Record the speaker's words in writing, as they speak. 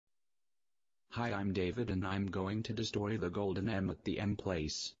Hi, I'm David and I'm going to destroy the golden M at the M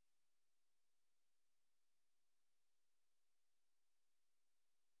place.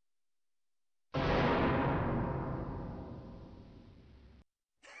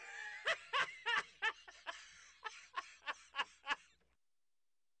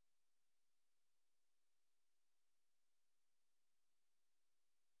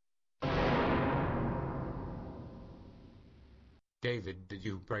 David, did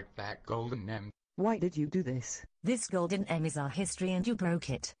you break that golden M? Why did you do this? This golden M is our history and you broke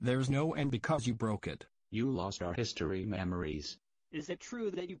it. There's no M because you broke it. You lost our history memories. Is it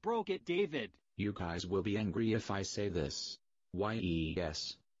true that you broke it, David? You guys will be angry if I say this.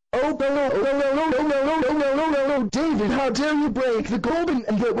 Yes. Oh no, David, how dare you break the golden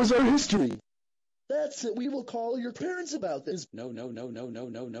and that was our history. That's it, we will call your parents about this. No.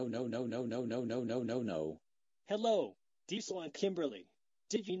 Hello, Diesel and Kimberly.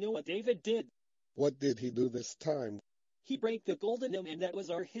 Did you know what David did? What did he do this time? He broke the golden M and that was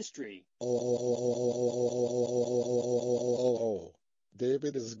our history. Oh.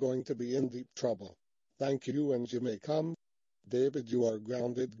 David is going to be in deep trouble. Thank you and you may come. David, you are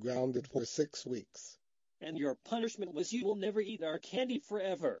grounded for 6 weeks. And your punishment was you will never eat our candy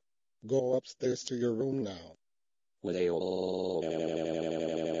forever. Go upstairs to your room now. Well,